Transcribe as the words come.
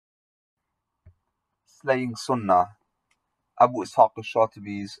Slaying Sunnah, Abu Ishaq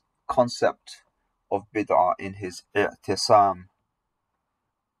al-Shatibi's concept of Bid'ah in his Al-Iʻtiṣām,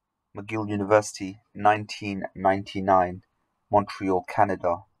 McGill University, 1999, Montreal,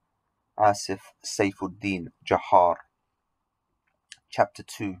 Canada, Asif Saifuddin Jahar. Chapter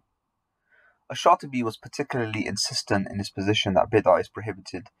 2. Al-Shatibi was particularly insistent in his position that Bid'ah is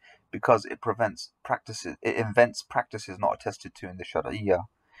prohibited because it invents practices not attested to in the Shari'ah.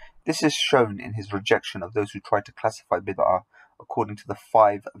 This is shown in his rejection of those who try to classify Bid'ah according to the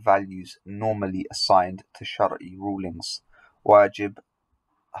 5 values normally assigned to Shari'i rulings: wajib,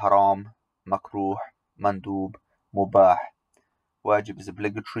 haram, makruh, mandub, mubah. Wajib is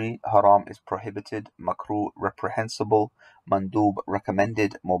obligatory, haram is prohibited, makruh reprehensible, mandub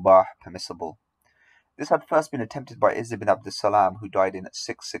recommended, mubah permissible. This had first been attempted by Izz ibn Abdus-Salam, who died in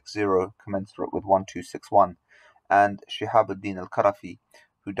 660, commensurate with 1261, and Shihabuddin al-Qarafi,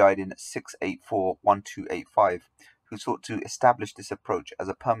 who died in 684, 1285, who sought to establish this approach as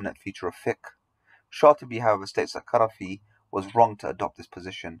a permanent feature of fiqh. Shatibi, however, states that Qarafi was wrong to adopt this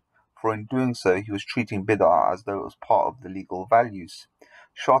position, for in doing so he was treating Bid'ah as though it was part of the legal values.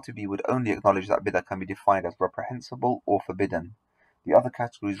 Shatibi would only acknowledge that Bid'ah can be defined as reprehensible or forbidden. The other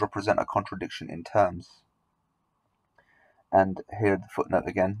categories represent a contradiction in terms. And here the footnote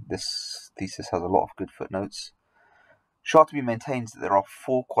again. This thesis has a lot of good footnotes. Shatibi maintains that there are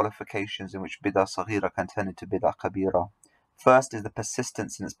 4 qualifications in which Bid'ah Saghira can turn into Bid'ah Kabira. First is the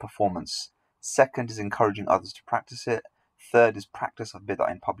persistence in its performance. Second is encouraging others to practice it. Third is practice of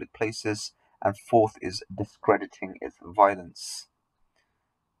Bid'ah in public places. And fourth is discrediting its violence.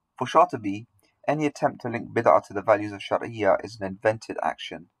 For Shatibi, any attempt to link Bid'ah to the values of Shari'ah is an invented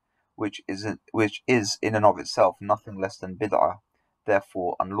action, which is in and of itself nothing less than Bid'ah,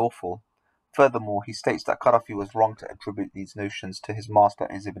 therefore unlawful. Furthermore, he states that Qarafi was wrong to attribute these notions to his master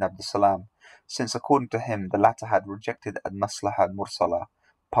Izz ibn Abdus-Salam, since according to him the latter had rejected al-Maslaha al-Mursala,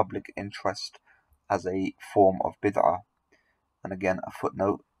 public interest, as a form of Bid'ah. And again, a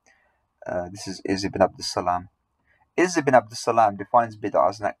footnote. This is Izz ibn Abdus-Salam. Izz ibn Abdus-Salam defines Bid'ah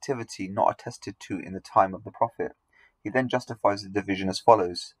as an activity not attested to in the time of the Prophet. He then justifies the division as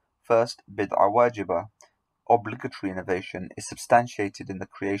follows. First, Bid'ah wajibah, obligatory innovation, is substantiated in the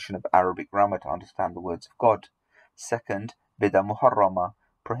creation of Arabic grammar to understand the words of God. Second, Bid'ah muharrama,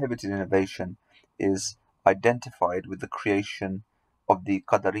 prohibited innovation, is identified with the creation of the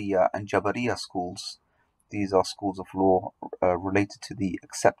Qadariya and Jabariya schools. These are schools of law related to the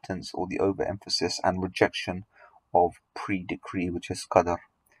acceptance or the overemphasis and rejection of pre-decree, which is qadar.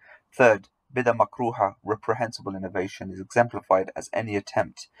 Third, Bid'ah makruha, reprehensible innovation, is exemplified as any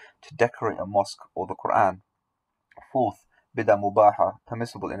attempt to decorate a mosque or the Quran. Fourth, Bid'ah mubaha,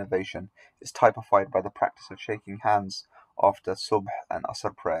 permissible innovation, is typified by the practice of shaking hands after subh and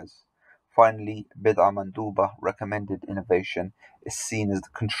asr prayers. Finally, Bid'ah manduba, recommended innovation, is seen as the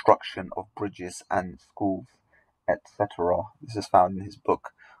construction of bridges and schools, etc. This is found in his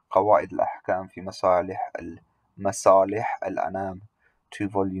book Qawaid al-Ahkam fi Masalih al-Anam, 2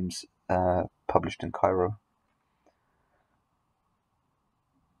 volumes published in Cairo.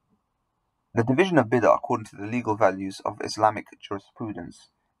 The division of Bid'ah according to the legal values of Islamic jurisprudence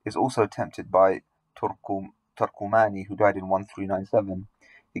is also attempted by Turkumani, who died in 1397.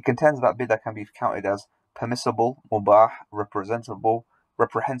 He contends that Bid'ah can be counted as permissible, mubah, reprehensible,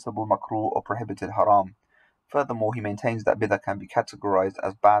 makruh, or prohibited haram. Furthermore, he maintains that Bid'ah can be categorized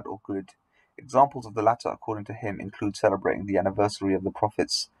as bad or good. Examples of the latter, according to him, include celebrating the anniversary of the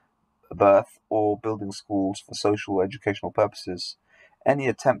Prophet's birth or building schools for social or educational purposes. Any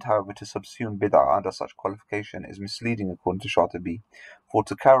attempt, however, to subsume Bid'ah under such qualification is misleading according to Shatibi, for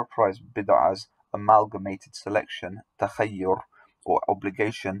to characterize Bid'ah as amalgamated selection, takhayyur, or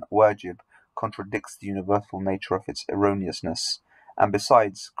obligation, wajib, contradicts the universal nature of its erroneousness, and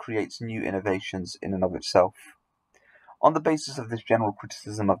besides creates new innovations in and of itself. On the basis of this general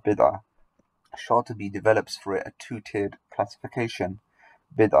criticism of Bid'ah, Shatibi develops for it a 2-tiered classification: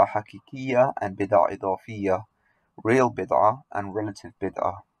 Bid'ah haqiqiyya and Bid'ah idafiyya, real Bid'ah and relative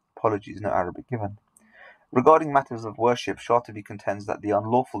Bid'ah. Apologies, no Arabic given. Regarding matters of worship, Shatibi contends that the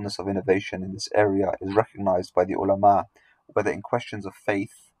unlawfulness of innovation in this area is recognized by the ulama, whether in questions of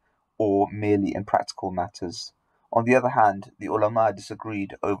faith or merely in practical matters. On the other hand, the ulama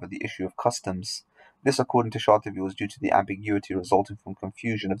disagreed over the issue of customs. This, according to Shatibi, was due to the ambiguity resulting from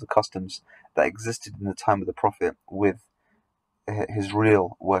confusion of the customs that existed in the time of the Prophet with his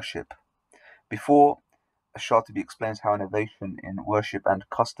real worship. Before Shatibi explains how innovation in worship and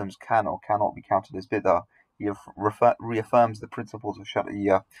customs can or cannot be counted as Bid'ah, he reaffirms the principles of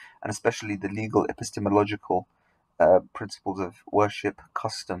Shari'ah, and especially the legal epistemological principles of worship,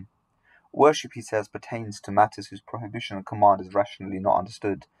 custom. Worship, he says, pertains to matters whose prohibition and command is rationally not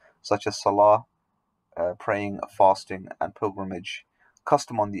understood, such as salah, praying, fasting, and pilgrimage.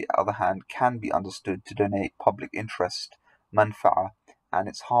 Custom, on the other hand, can be understood to denote public interest, manfa'a, and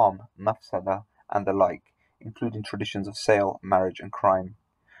its harm, mafsada, and the like, including traditions of sale, marriage, and crime.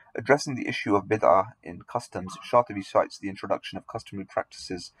 Addressing the issue of bid'ah in customs, Shatibi cites the introduction of customary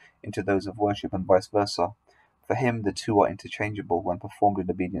practices into those of worship and vice versa. For him, the two are interchangeable when performed in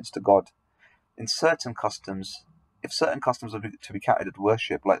obedience to God. If certain customs are to be counted as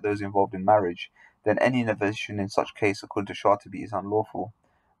worship, like those involved in marriage, then any innovation in such case, according to Shatibi, is unlawful.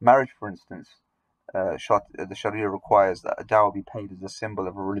 Marriage, for instance, the Sharia requires that a dower be paid as a symbol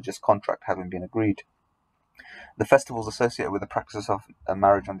of a religious contract having been agreed. The festivals associated with the practice of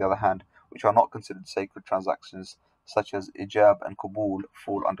marriage, on the other hand, which are not considered sacred transactions, such as ijab and qabul,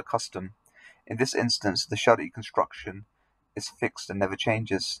 fall under custom. In this instance, the Shari'i construction is fixed and never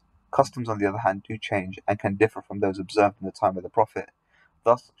changes. Customs, on the other hand, do change and can differ from those observed in the time of the Prophet.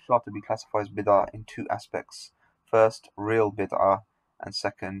 Thus, Shatibi classifies bid'ah in two aspects. First, real bid'ah, and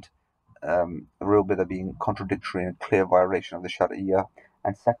second, real bid'ah being contradictory and clear violation of the Shari'iyah,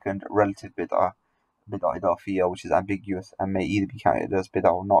 and second, relative bid'ah idafiyah, which is ambiguous and may either be counted as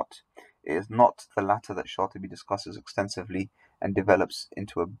bid'ah or not. It is not the latter that Shatibi discusses extensively and develops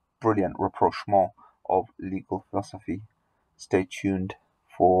into a brilliant rapprochement of legal philosophy. Stay tuned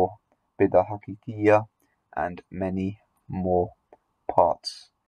for bid'ah haqiqiyya and many more parts.